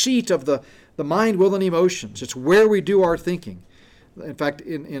the seat of the mind, will, and emotions. It's where we do our thinking. In fact,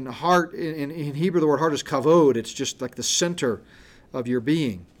 in Hebrew, the word heart is kavod. It's just like the center of your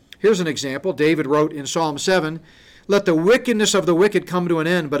being. Here's an example. David wrote in Psalm 7, Let the wickedness of the wicked come to an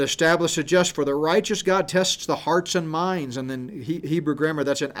end, but establish the just. For the righteous God tests the hearts and minds. And then Hebrew grammar,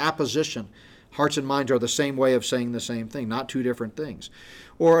 that's an apposition. Hearts and minds are the same way of saying the same thing, not two different things.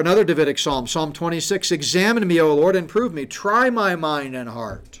 Or another Davidic psalm, Psalm 26, examine me, O Lord, and prove me. Try my mind and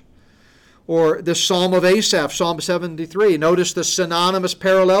heart. Or the Psalm of Asaph, Psalm 73. Notice the synonymous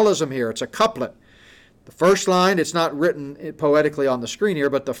parallelism here. It's a couplet. The first line, it's not written poetically on the screen here,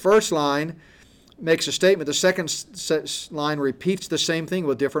 but the first line makes a statement. The second line repeats the same thing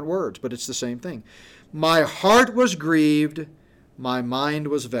with different words, but it's the same thing. My heart was grieved, my mind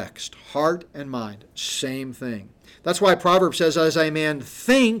was vexed. Heart and mind, same thing. That's why Proverbs says, as a man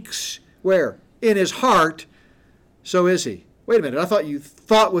thinks, where? In his heart, so is he. Wait a minute, I thought you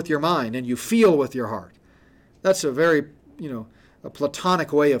thought with your mind and you feel with your heart. That's a very, a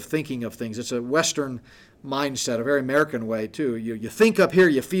Platonic way of thinking of things. It's a Western mindset, a very American way too. You think up here,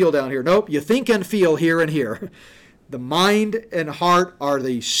 you feel down here. Nope, you think and feel here and here. The mind and heart are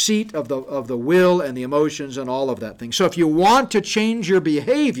the seat of the will and the emotions and all of that thing. So if you want to change your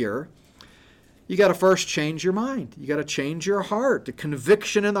behavior, you got to first change your mind. You got to change your heart, the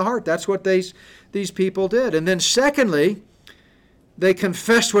conviction in the heart. That's what these people did. And then secondly, they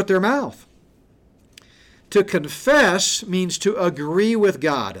confessed with their mouth. To confess means to agree with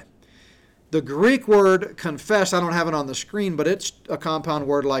God. The Greek word confess, I don't have it on the screen, but it's a compound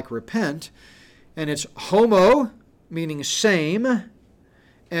word like repent. And it's homo, meaning same,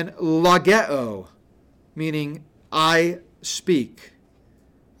 and logeo, meaning I speak.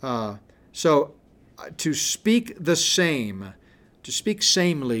 So to speak the same, to speak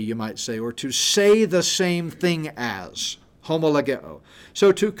samely, you might say, or to say the same thing as, homologeo.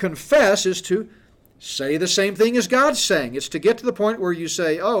 So to confess is to say the same thing as God's saying. It's to get to the point where you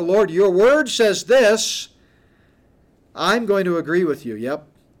say, oh, Lord, your word says this. I'm going to agree with you. Yep,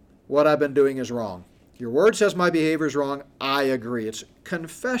 what I've been doing is wrong. Your word says my behavior is wrong. I agree. It's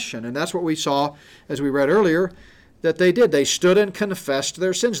confession. And that's what we saw, as we read earlier, that they did. They stood and confessed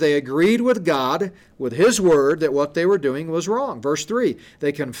their sins. They agreed with God, with his word, that what they were doing was wrong. Verse 3,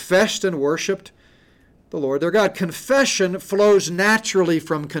 they confessed and worshiped the Lord their God. Confession flows naturally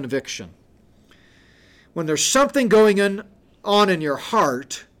from conviction. When there's something going on in your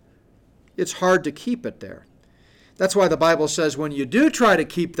heart, it's hard to keep it there. That's why the Bible says when you do try to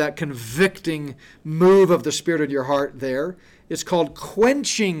keep that convicting move of the Spirit in your heart there, it's called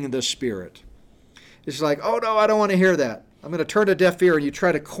quenching the Spirit. It's like, oh no, I don't want to hear that. I'm going to turn a deaf ear, and you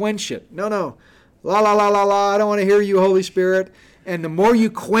try to quench it. No. La, la, la, la, la, I don't want to hear you, Holy Spirit. And the more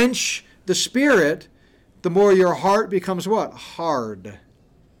you quench the Spirit, the more your heart becomes what? Hard.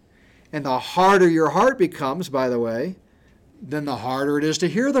 And the harder your heart becomes, by the way, then the harder it is to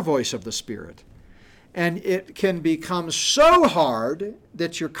hear the voice of the Spirit. And it can become so hard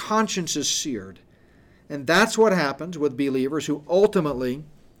that your conscience is seared. And that's what happens with believers who ultimately,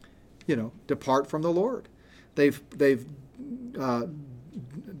 depart from the Lord. They've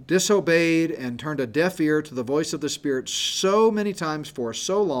disobeyed and turned a deaf ear to the voice of the Spirit so many times for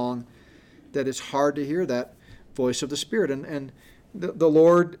so long that it's hard to hear that voice of the Spirit. And the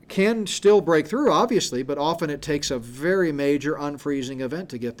Lord can still break through, obviously, but often it takes a very major unfreezing event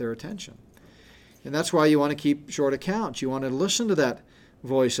to get their attention. And that's why you want to keep short accounts. You want to listen to that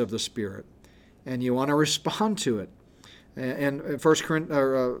voice of the Spirit, and you want to respond to it. And 1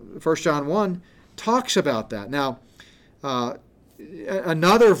 John 1 talks about that. Now,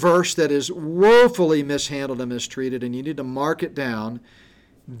 another verse that is woefully mishandled and mistreated, and you need to mark it down.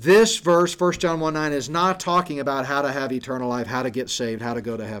 This verse, 1 John 1:9, is not talking about how to have eternal life, how to get saved, how to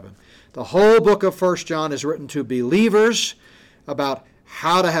go to heaven. The whole book of 1 John is written to believers about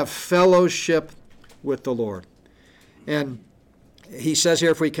how to have fellowship with the Lord. And he says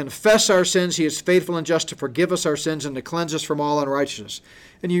here, if we confess our sins, he is faithful and just to forgive us our sins and to cleanse us from all unrighteousness.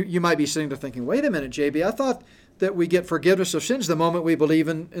 And you might be sitting there thinking, wait a minute, JB, I thought that we get forgiveness of sins the moment we believe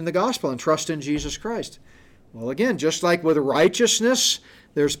in the gospel and trust in Jesus Christ. Well, again, just like with righteousness,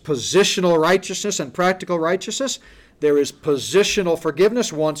 there's positional righteousness and practical righteousness. There is positional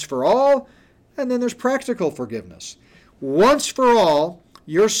forgiveness once for all, and then there's practical forgiveness. Once for all,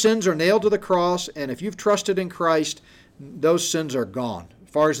 your sins are nailed to the cross, and if you've trusted in Christ, those sins are gone, as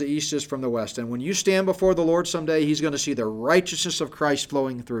far as the east is from the west. And when you stand before the Lord someday, he's going to see the righteousness of Christ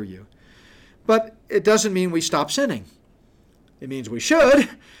flowing through you. But it doesn't mean we stop sinning. It means we should,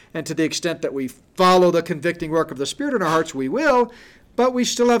 and to the extent that we follow the convicting work of the Spirit in our hearts, we will, but we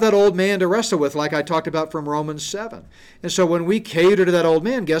still have that old man to wrestle with, like I talked about from Romans 7. And so when we cater to that old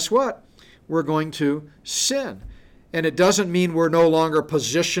man, guess what? We're going to sin. And it doesn't mean we're no longer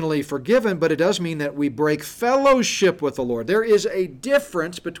positionally forgiven, but it does mean that we break fellowship with the Lord. There is a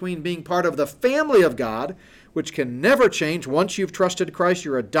difference between being part of the family of God, which can never change. Once you've trusted Christ,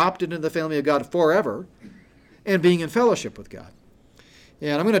 you're adopted into the family of God forever, and being in fellowship with God.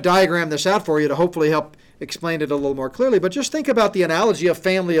 And I'm going to diagram this out for you to hopefully help explain it a little more clearly. But just think about the analogy of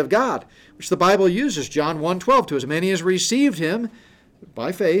family of God, which the Bible uses. John 1:12, to as many as received him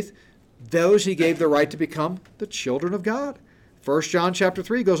by faith, those he gave the right to become the children of God. 1 John chapter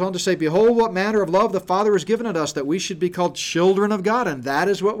 3 goes on to say, behold, what manner of love the Father has given unto us, that we should be called children of God, and that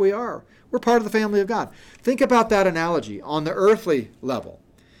is what we are. We're part of the family of God. Think about that analogy on the earthly level.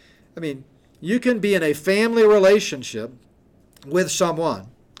 I mean, you can be in a family relationship with someone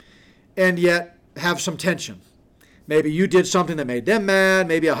and yet have some tension. Maybe you did something that made them mad,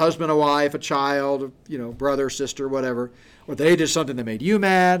 maybe a husband, a wife, a child, brother, sister, whatever, or they did something that made you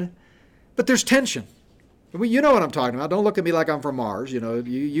mad, but there's tension. You know what I'm talking about. Don't look at me like I'm from Mars.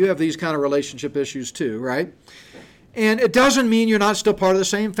 You have these kind of relationship issues too, right? And it doesn't mean you're not still part of the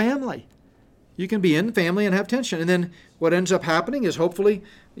same family. You can be in family and have tension. And then what ends up happening is hopefully,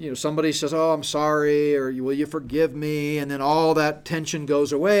 somebody says, oh, I'm sorry, or will you forgive me? And then all that tension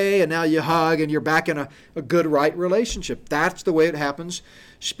goes away, and now you hug, and you're back in a good, right relationship. That's the way it happens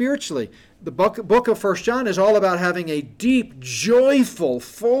spiritually. The book of 1 John is all about having a deep, joyful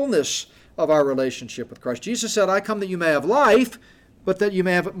fullness of our relationship with Christ. Jesus said, I come that you may have life, but that you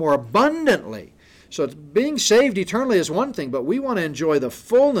may have it more abundantly. So being saved eternally is one thing, but we want to enjoy the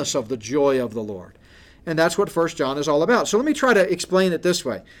fullness of the joy of the Lord. And that's what 1 John is all about. So let me try to explain it this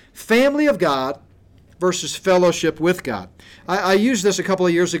way. Family of God versus fellowship with God. I used this a couple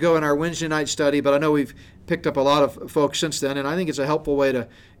of years ago in our Wednesday night study, but I know we've picked up a lot of folks since then, and I think it's a helpful way to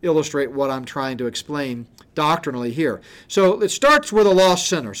illustrate what I'm trying to explain doctrinally here. So it starts with a lost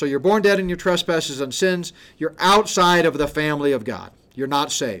sinner. So you're born dead in your trespasses and sins. You're outside of the family of God. You're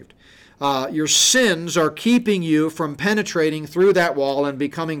not saved. Your sins are keeping you from penetrating through that wall and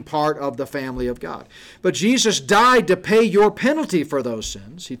becoming part of the family of God. But Jesus died to pay your penalty for those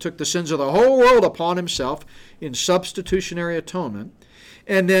sins. He took the sins of the whole world upon himself in substitutionary atonement.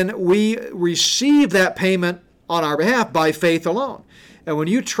 And then we receive that payment on our behalf by faith alone. And when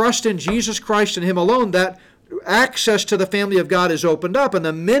you trust in Jesus Christ and him alone, that access to the family of God is opened up. And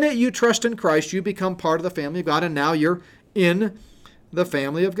the minute you trust in Christ, you become part of the family of God, and now you're in the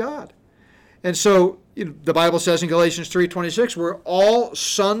family of God. And so the Bible says in Galatians 3:26, we're all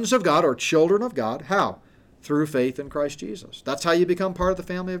sons of God or children of God. How? Through faith in Christ Jesus. That's how you become part of the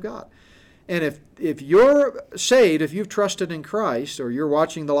family of God. And if you're saved, if you've trusted in Christ, or you're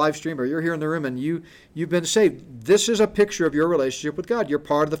watching the live stream, or you're here in the room and you've been saved, this is a picture of your relationship with God. You're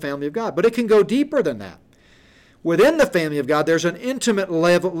part of the family of God. But it can go deeper than that. Within the family of God, there's an intimate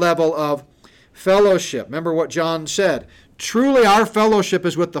level of fellowship. Remember what John said. Truly our fellowship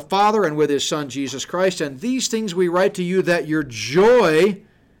is with the Father and with his Son, Jesus Christ, and these things we write to you that your joy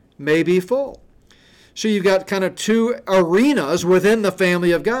may be full. So you've got kind of two arenas within the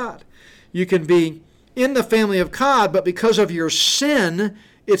family of God. You can be in the family of God, but because of your sin,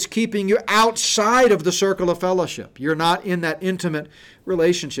 it's keeping you outside of the circle of fellowship. You're not in that intimate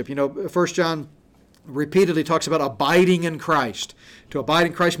relationship. 1 John repeatedly talks about abiding in Christ. To abide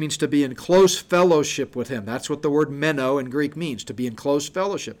in Christ means to be in close fellowship with him. That's what the word meno in Greek means, to be in close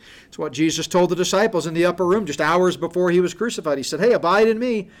fellowship. It's what Jesus told the disciples in the upper room just hours before he was crucified. He said, hey, abide in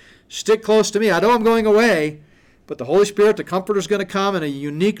me, stick close to me. I know I'm going away, but the Holy Spirit, the Comforter, is going to come in a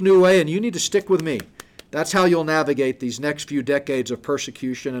unique new way, and you need to stick with me. That's how you'll navigate these next few decades of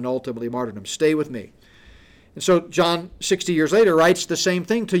persecution and ultimately martyrdom. Stay with me. And so John, 60 years later, writes the same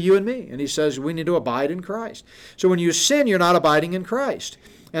thing to you and me. And he says we need to abide in Christ. So when you sin, you're not abiding in Christ.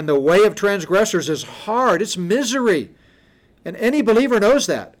 And the way of transgressors is hard. It's misery. And any believer knows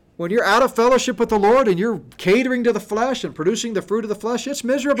that. When you're out of fellowship with the Lord and you're catering to the flesh and producing the fruit of the flesh, it's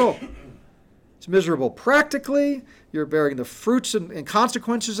miserable. It's miserable practically. You're bearing the fruits and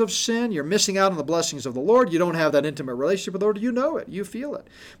consequences of sin. You're missing out on the blessings of the Lord. You don't have that intimate relationship with the Lord. You know it. You feel it.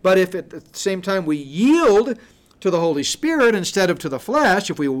 But if at the same time we yield to the Holy Spirit instead of to the flesh,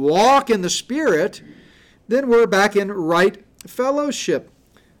 if we walk in the Spirit, then we're back in right fellowship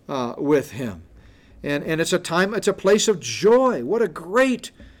with him. And it's a place of joy. What a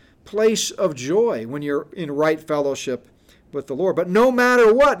great place of joy when you're in right fellowship with the Lord. But no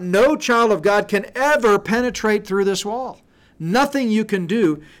matter what, no child of God can ever penetrate through this wall. Nothing you can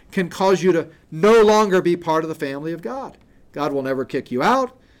do can cause you to no longer be part of the family of God. God will never kick you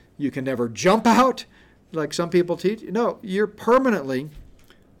out. You can never jump out like some people teach. No, you're permanently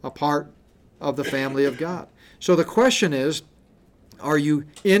a part of the family of God. So the question is, are you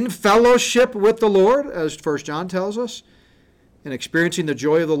in fellowship with the Lord, as 1 John tells us, and experiencing the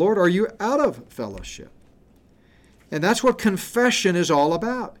joy of the Lord? Or are you out of fellowship? And that's what confession is all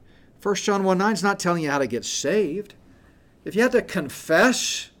about. 1 John 1:9 is not telling you how to get saved. If you have to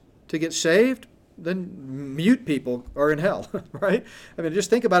confess to get saved, then mute people are in hell, right? I mean, just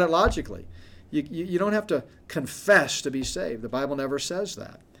think about it logically. You don't have to confess to be saved. The Bible never says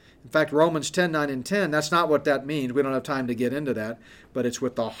that. In fact, Romans 10:9 and 10, that's not what that means. We don't have time to get into that. But it's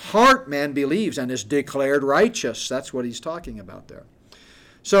with the heart man believes and is declared righteous. That's what he's talking about there.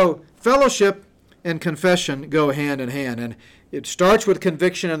 So fellowship and confession go hand in hand. And it starts with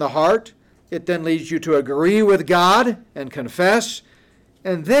conviction in the heart. It then leads you to agree with God and confess.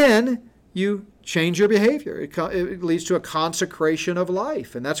 And then you change your behavior. It leads to a consecration of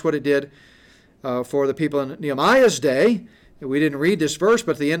life. And that's what it did for the people in Nehemiah's day. We didn't read this verse,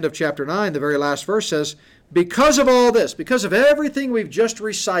 but at the end of chapter 9, the very last verse says, because of all this, because of everything we've just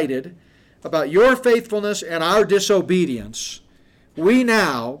recited about your faithfulness and our disobedience, we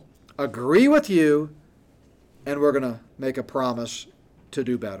now agree with you, and we're going to make a promise to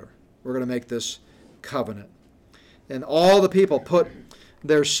do better. We're going to make this covenant. And all the people put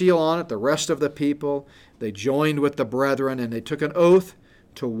their seal on it, the rest of the people. They joined with the brethren, and they took an oath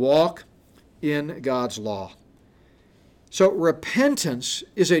to walk in God's law. So repentance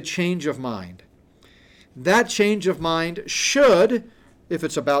is a change of mind. That change of mind should, if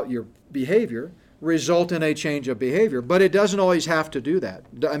it's about your behavior, result in a change of behavior. But it doesn't always have to do that.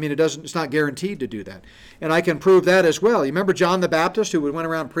 I mean, it's not guaranteed to do that. And I can prove that as well. You remember John the Baptist who went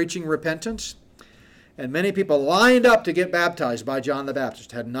around preaching repentance? And many people lined up to get baptized by John the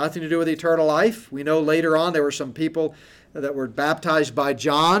Baptist. It had nothing to do with eternal life. We know later on there were some people that were baptized by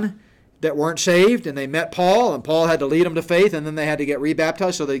John that weren't saved, and they met Paul, and Paul had to lead them to faith, and then they had to get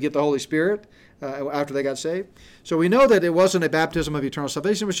rebaptized so they get the Holy Spirit after they got saved. So we know that it wasn't a baptism of eternal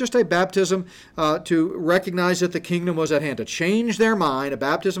salvation. It was just a baptism to recognize that the kingdom was at hand, to change their mind, a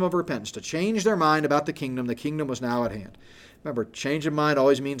baptism of repentance, to change their mind about the kingdom. The kingdom was now at hand. Remember, change of mind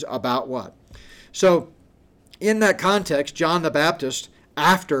always means about what? So in that context, John the Baptist,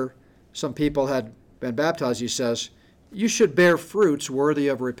 after some people had been baptized, he says, you should bear fruits worthy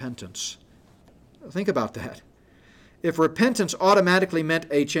of repentance. Think about that. If repentance automatically meant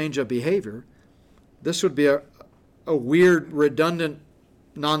a change of behavior, this would be a weird, redundant,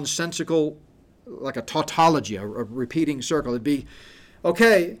 nonsensical, like a tautology, a repeating circle. It'd be,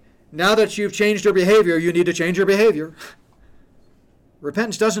 okay, now that you've changed your behavior, you need to change your behavior.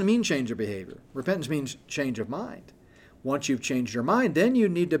 Repentance doesn't mean change of behavior. Repentance means change of mind. Once you've changed your mind, then you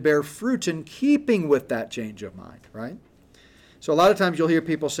need to bear fruits in keeping with that change of mind, right? So a lot of times you'll hear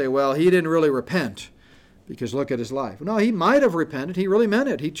people say, well, he didn't really repent because look at his life. No, he might have repented. He really meant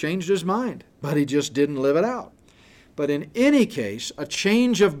it. He changed his mind, but he just didn't live it out. But in any case, a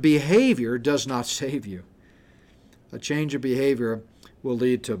change of behavior does not save you. A change of behavior will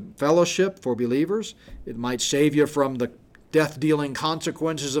lead to fellowship for believers. It might save you from the death-dealing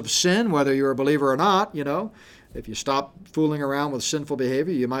consequences of sin, whether you're a believer or not, you know. If you stop fooling around with sinful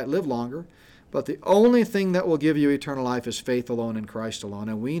behavior, you might live longer. But the only thing that will give you eternal life is faith alone in Christ alone.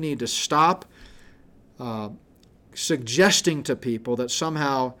 And we need to stop suggesting to people that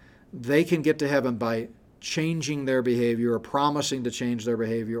somehow they can get to heaven by changing their behavior or promising to change their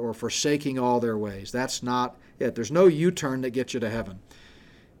behavior or forsaking all their ways. That's not it. There's no U-turn that gets you to heaven.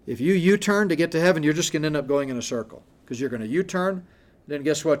 If you U-turn to get to heaven, you're just going to end up going in a circle because you're going to U-turn. Then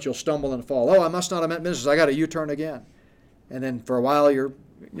guess what? You'll stumble and fall. Oh, I must not have meant business. I got to U-turn again. And then for a while, you're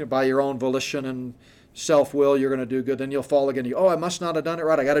by your own volition and self-will, you're going to do good. Then you'll fall again. I must not have done it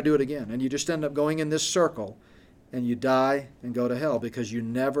right. I got to do it again. And you just end up going in this circle, and you die and go to hell because you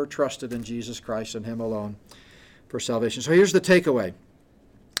never trusted in Jesus Christ and him alone for salvation. So here's the takeaway.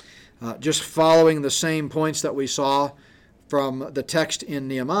 Just following the same points that we saw from the text in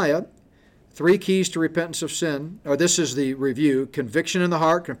Nehemiah, 3 keys to repentance of sin, or this is the review: conviction in the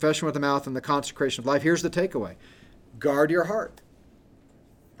heart, confession with the mouth, and the consecration of life. Here's the takeaway. Guard your heart.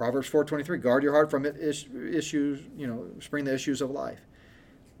 Proverbs 4:23, guard your heart from issues, spring the issues of life.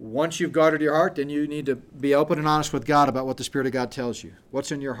 Once you've guarded your heart, then you need to be open and honest with God about what the Spirit of God tells you.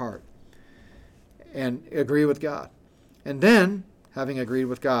 What's in your heart? And agree with God. And then, having agreed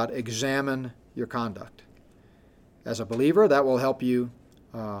with God, examine your conduct. As a believer, that will help you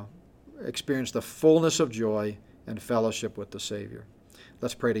experience the fullness of joy and fellowship with the Savior.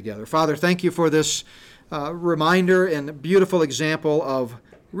 Let's pray together. Father, thank you for this reminder and beautiful example of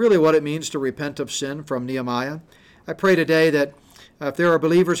really what it means to repent of sin from Nehemiah. I pray today that if there are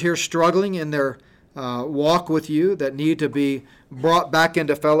believers here struggling in their walk with you that need to be brought back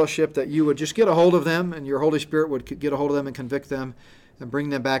into fellowship, that you would just get a hold of them and your Holy Spirit would get a hold of them and convict them and bring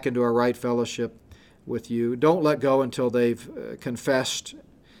them back into a right fellowship with you. Don't let go until they've confessed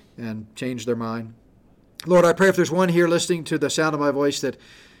and changed their mind. Lord, I pray if there's one here listening to the sound of my voice that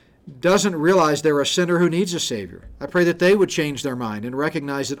doesn't realize they're a sinner who needs a Savior. I pray that they would change their mind and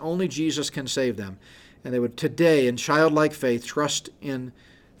recognize that only Jesus can save them. And they would today, in childlike faith, trust in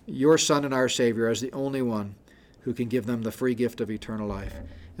your Son and our Savior as the only one who can give them the free gift of eternal life.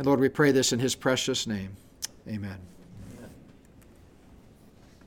 And Lord, we pray this in his precious name. Amen.